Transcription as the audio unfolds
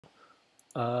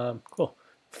Cool.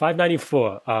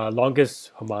 594.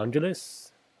 Longest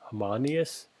harmonious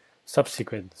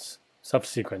subsequence.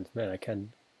 Man, I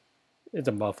can. It's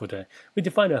a mouthful there. We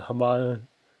define a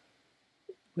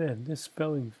Man, this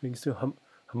spelling thing's too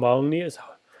harmonious.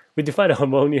 We define a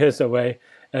harmonious array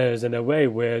as an array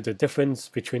where the difference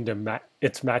between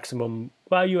its maximum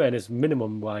value and its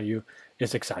minimum value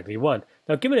is exactly 1.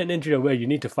 Now, given an integer array, you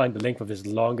need to find the length of its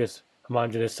longest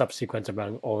homogeneous subsequence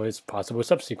among all its possible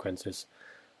subsequences.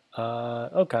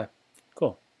 Okay,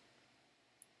 cool.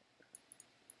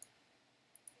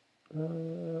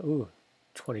 Ooh,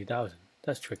 20,000.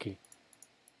 That's tricky.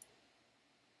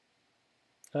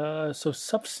 So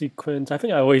subsequence, I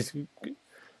think I always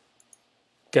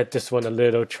get this one a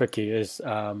little tricky, is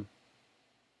kind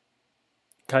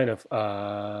of,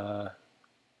 I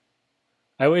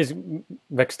always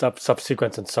mixed up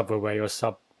subsequence and subarray or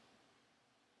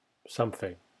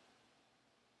something.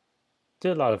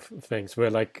 There are a lot of things where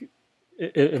like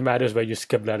it matters where you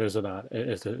skip letters or not.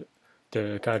 Is the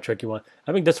kind of tricky one.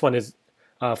 I think this one is,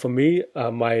 for me,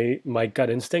 my gut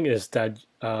instinct is that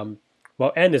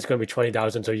well, n is going to be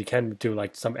 20,000, so you can do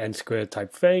like some n squared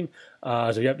type thing.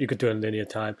 So yep, you could do it in linear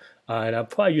time. And I'll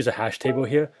probably use a hash table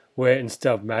here, where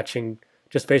instead of matching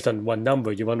just based on one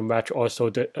number, you want to match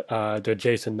also the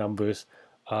adjacent numbers,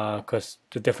 because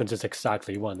the difference is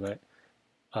exactly 1, right?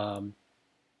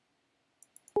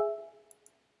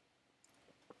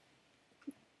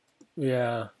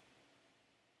 Yeah.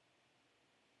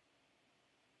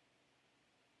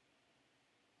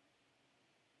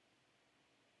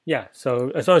 Yeah,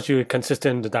 so as long as you're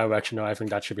consistent in the direction, I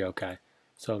think that should be okay.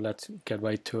 So let's get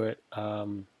right to it.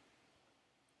 Well,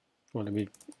 let me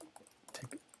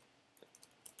take.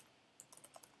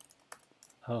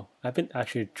 Oh, I've been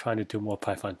actually trying to do more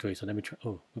Python 3, so let me try.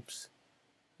 Oh, oops.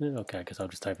 Okay, I guess I'll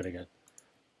just type it again.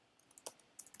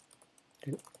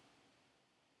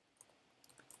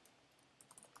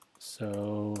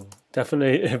 So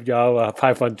definitely, if y'all are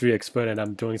Python 3 expert and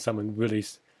I'm doing something really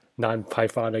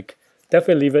non-Pythonic,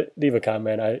 definitely leave a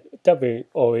comment. I definitely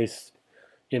always,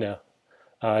 you know,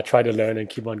 try to learn and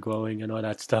keep on growing and all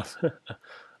that stuff.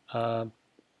 But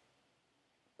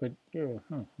yeah,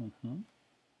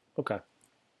 okay.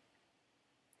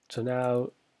 So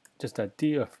now, just that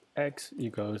d of x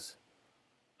equals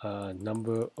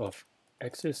number of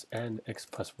x's and x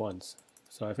plus 1s.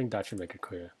 So I think that should make it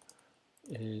clear.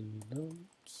 In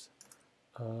notes,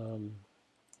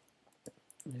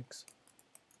 x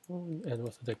and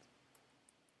what's the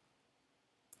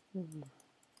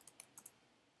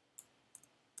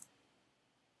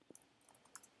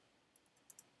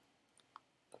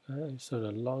okay, so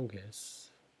the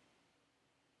longest.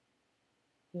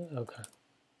 Yeah, okay.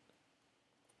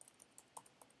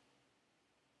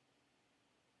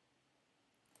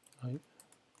 Right.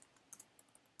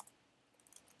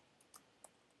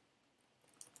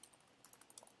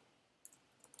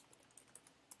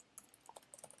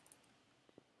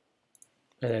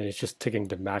 And then it's just taking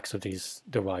the max of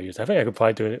the values. I think I could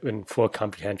probably do it in for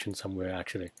comprehension somewhere,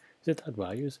 actually. Is it that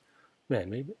values? Man,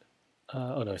 maybe.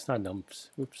 Oh no, it's not nums.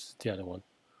 Oops, the other one.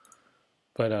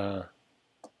 But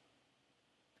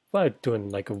probably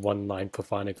doing like a one-line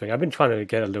profiling thing. I've been trying to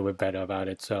get a little bit better about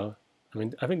it, so I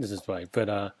mean, I think this is right.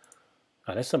 But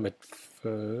let's submit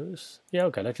first. Yeah,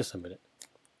 okay, let's just submit it.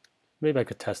 Maybe I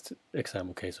could test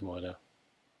example case more though.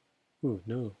 Ooh,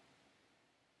 no.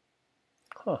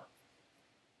 Huh.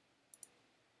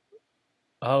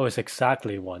 Oh, it's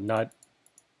exactly 1, not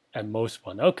at most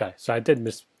 1. Okay, so I did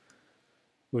misread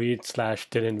 /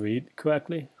 didn't read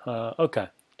correctly. Okay,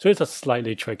 so it's a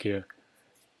slightly trickier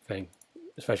thing,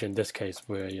 especially in this case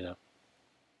where, you know.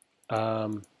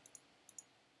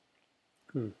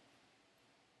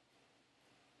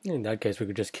 In that case, we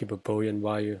could just keep a Boolean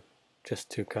value just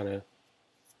to kind of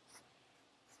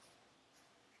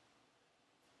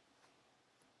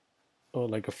or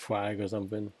like a flag or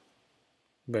something.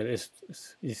 But it's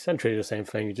essentially the same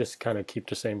thing. You just kind of keep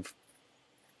the same,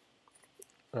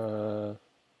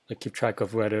 like keep track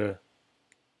of whether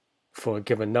for a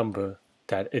given number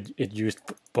that it used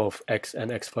both x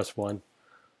and x plus 1.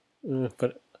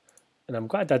 But and I'm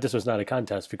glad that this was not a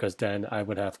contest, because then I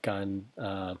would have gotten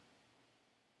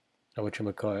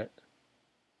whatchamacallit,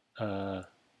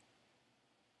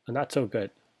 not so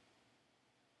good.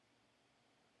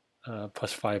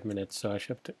 Plus 5 minutes, so I should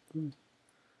have to.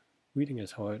 Reading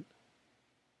is hard.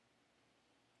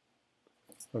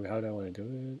 Okay, how do I want to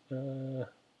do it?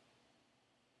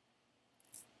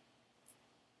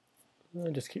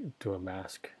 I'll just keep do a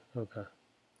mask. Okay.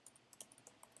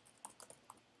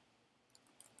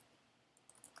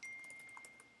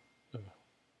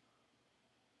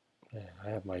 Yeah, I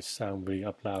have my sound really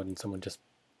up loud, and someone just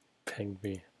pinged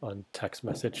me on text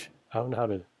message. I don't know how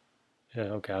to. Yeah,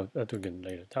 okay, I'll do it again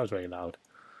later. That was very loud.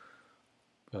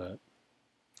 But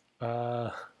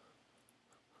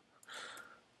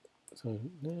so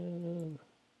no,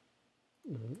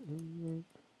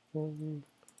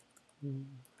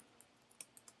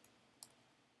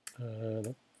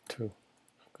 two.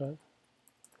 Okay.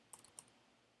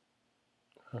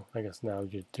 Oh, I guess now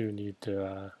you do need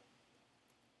the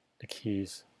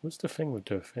keys. What's the thing with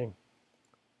the thing?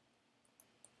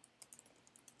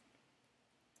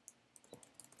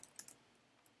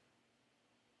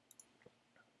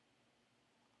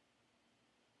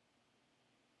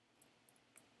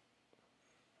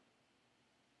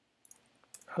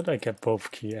 How do I get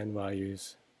both key and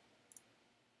values?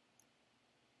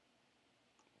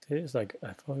 It is like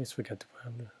I always forget to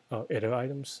put them. Oh, iter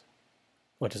items,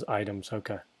 or just items.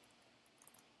 Okay.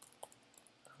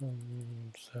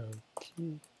 So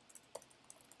key.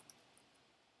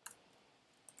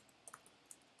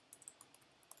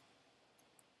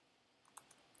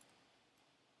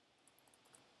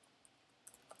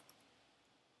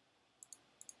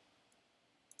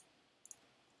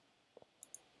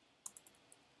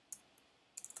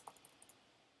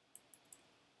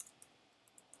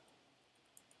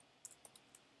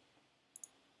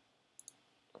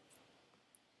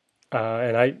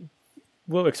 And I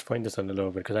will explain this in a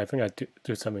little bit because I think I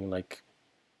do something like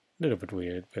a little bit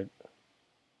weird, but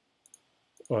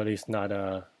or at least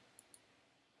not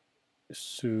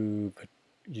super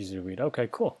easy to read. Okay,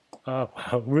 cool. Wow,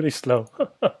 really slow.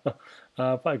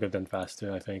 Probably could have done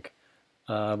faster, I think.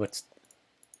 But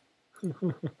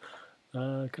could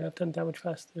I have done that much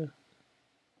faster?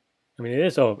 I mean, it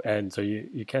is open end, so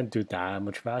you can't do that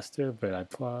much faster. But I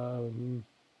probably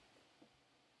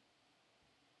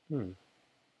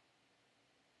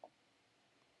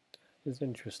it's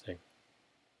interesting.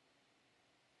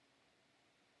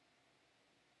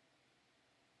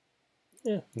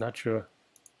 Yeah, not sure.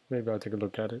 Maybe I'll take a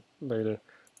look at it later.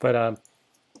 But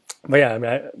but yeah, I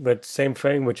mean, but same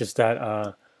thing, which is that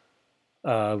uh,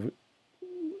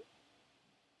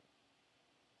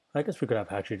 I guess we could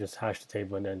have actually just hashed the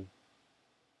table and then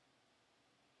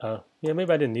yeah,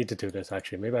 maybe I didn't need to do this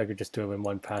actually. Maybe I could just do it in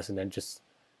one pass and then just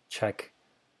check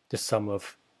the sum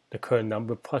of the current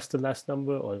number plus the last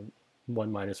number or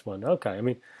one minus one. Okay, I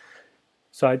mean,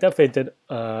 so I definitely did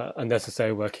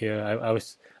unnecessary work here. I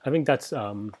think that's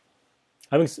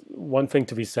I think one thing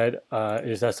to be said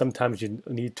is that sometimes you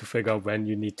need to figure out when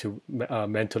you need to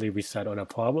mentally reset on a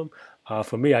problem.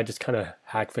 For me, I just kind of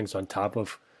hack things on top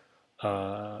of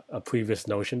a previous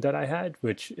notion that I had,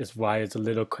 which is why it's a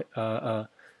little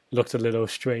looks a little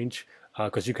strange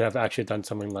because you could have actually done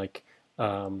something like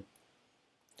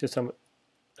just some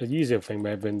an easier thing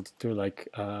may have been to do like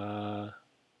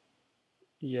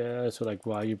yeah, so like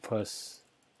y plus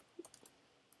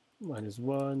minus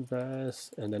one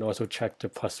best, and then also check the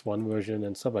plus one version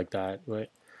and stuff like that, right?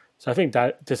 So I think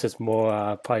that this is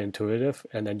more probably intuitive,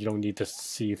 and then you don't need the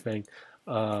C thing.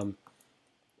 Um,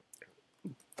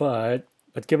 but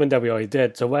given that we already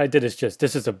did, so what I did is just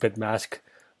this is a bit mask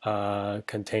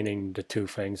containing the two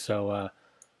things. So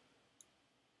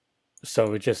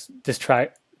it just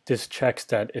this checks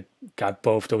that it got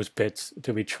both those bits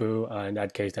to be true. In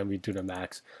that case, then we do the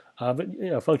max. But you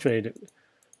know, functionally,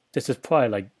 this is probably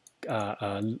like uh,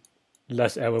 uh,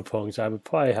 less error prone. So I would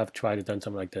probably have tried to done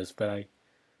something like this, but I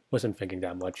wasn't thinking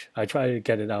that much. I tried to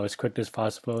get it out as quick as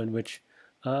possible. In which,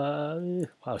 wow,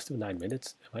 still 9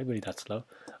 minutes. Am I really that slow?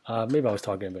 Maybe I was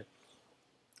talking a bit.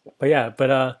 But yeah,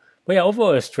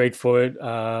 overall it's straightforward.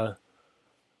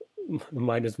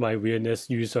 Minus my weirdness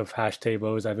use of hash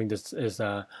tables. I think this is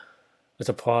a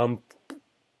problem,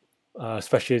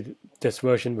 especially this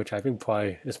version, which I think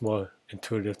probably is more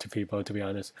intuitive to people. To be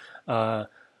honest,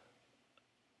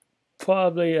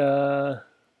 probably yeah.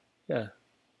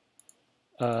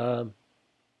 Um,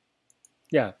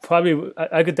 yeah, probably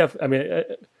I could definitely. I mean,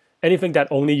 anything that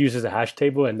only uses a hash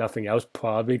table and nothing else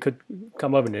probably could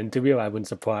come up in an interview. I wouldn't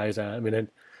surprise. I mean,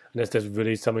 unless there's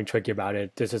really something tricky about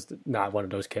it, this is not one of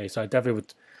those cases. So I definitely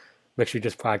would make sure you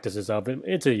just practice this up.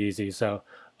 It's easy. So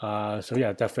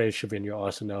yeah, definitely should be in your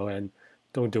arsenal. And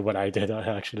don't do what I did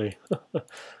actually.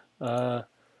 uh,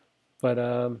 but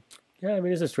yeah, I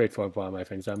mean, it's a straightforward problem. I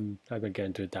think so. I'm not gonna get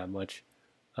into it that much.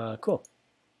 Cool.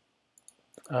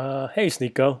 Hey,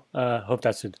 Sneeko. Hope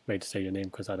that's the way to say your name,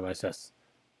 because otherwise that's,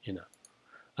 you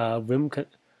know. Vim can,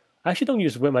 I actually don't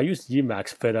use Vim. I use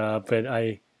Emacs, but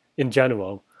I, in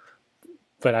general,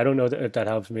 but I don't know if that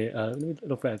helps me. Let me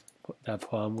look at that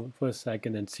problem for a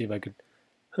second and see if I could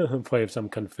play with some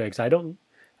configs. I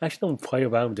actually don't play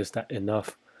around with this that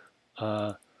enough.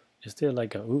 Is there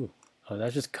like a ooh? Oh,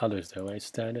 that's just colors though, right?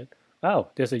 Standard. Oh,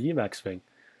 there's a Emacs thing.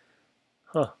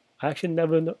 Huh? I actually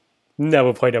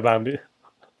never played around it.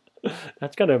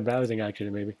 That's kind of embarrassing actually,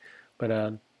 maybe.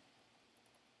 But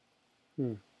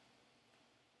hmm,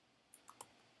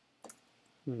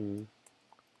 hmm.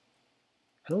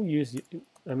 I don't use.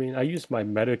 I mean, I use my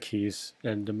meta keys,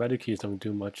 and the meta keys don't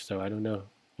do much, so I don't know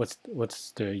what's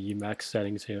the Emacs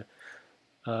settings here.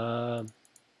 Um,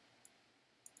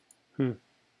 hmm.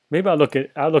 Maybe I'll look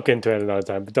into it another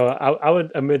time. But though I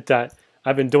would admit that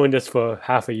I've been doing this for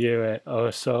half a year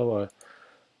or so,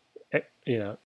 or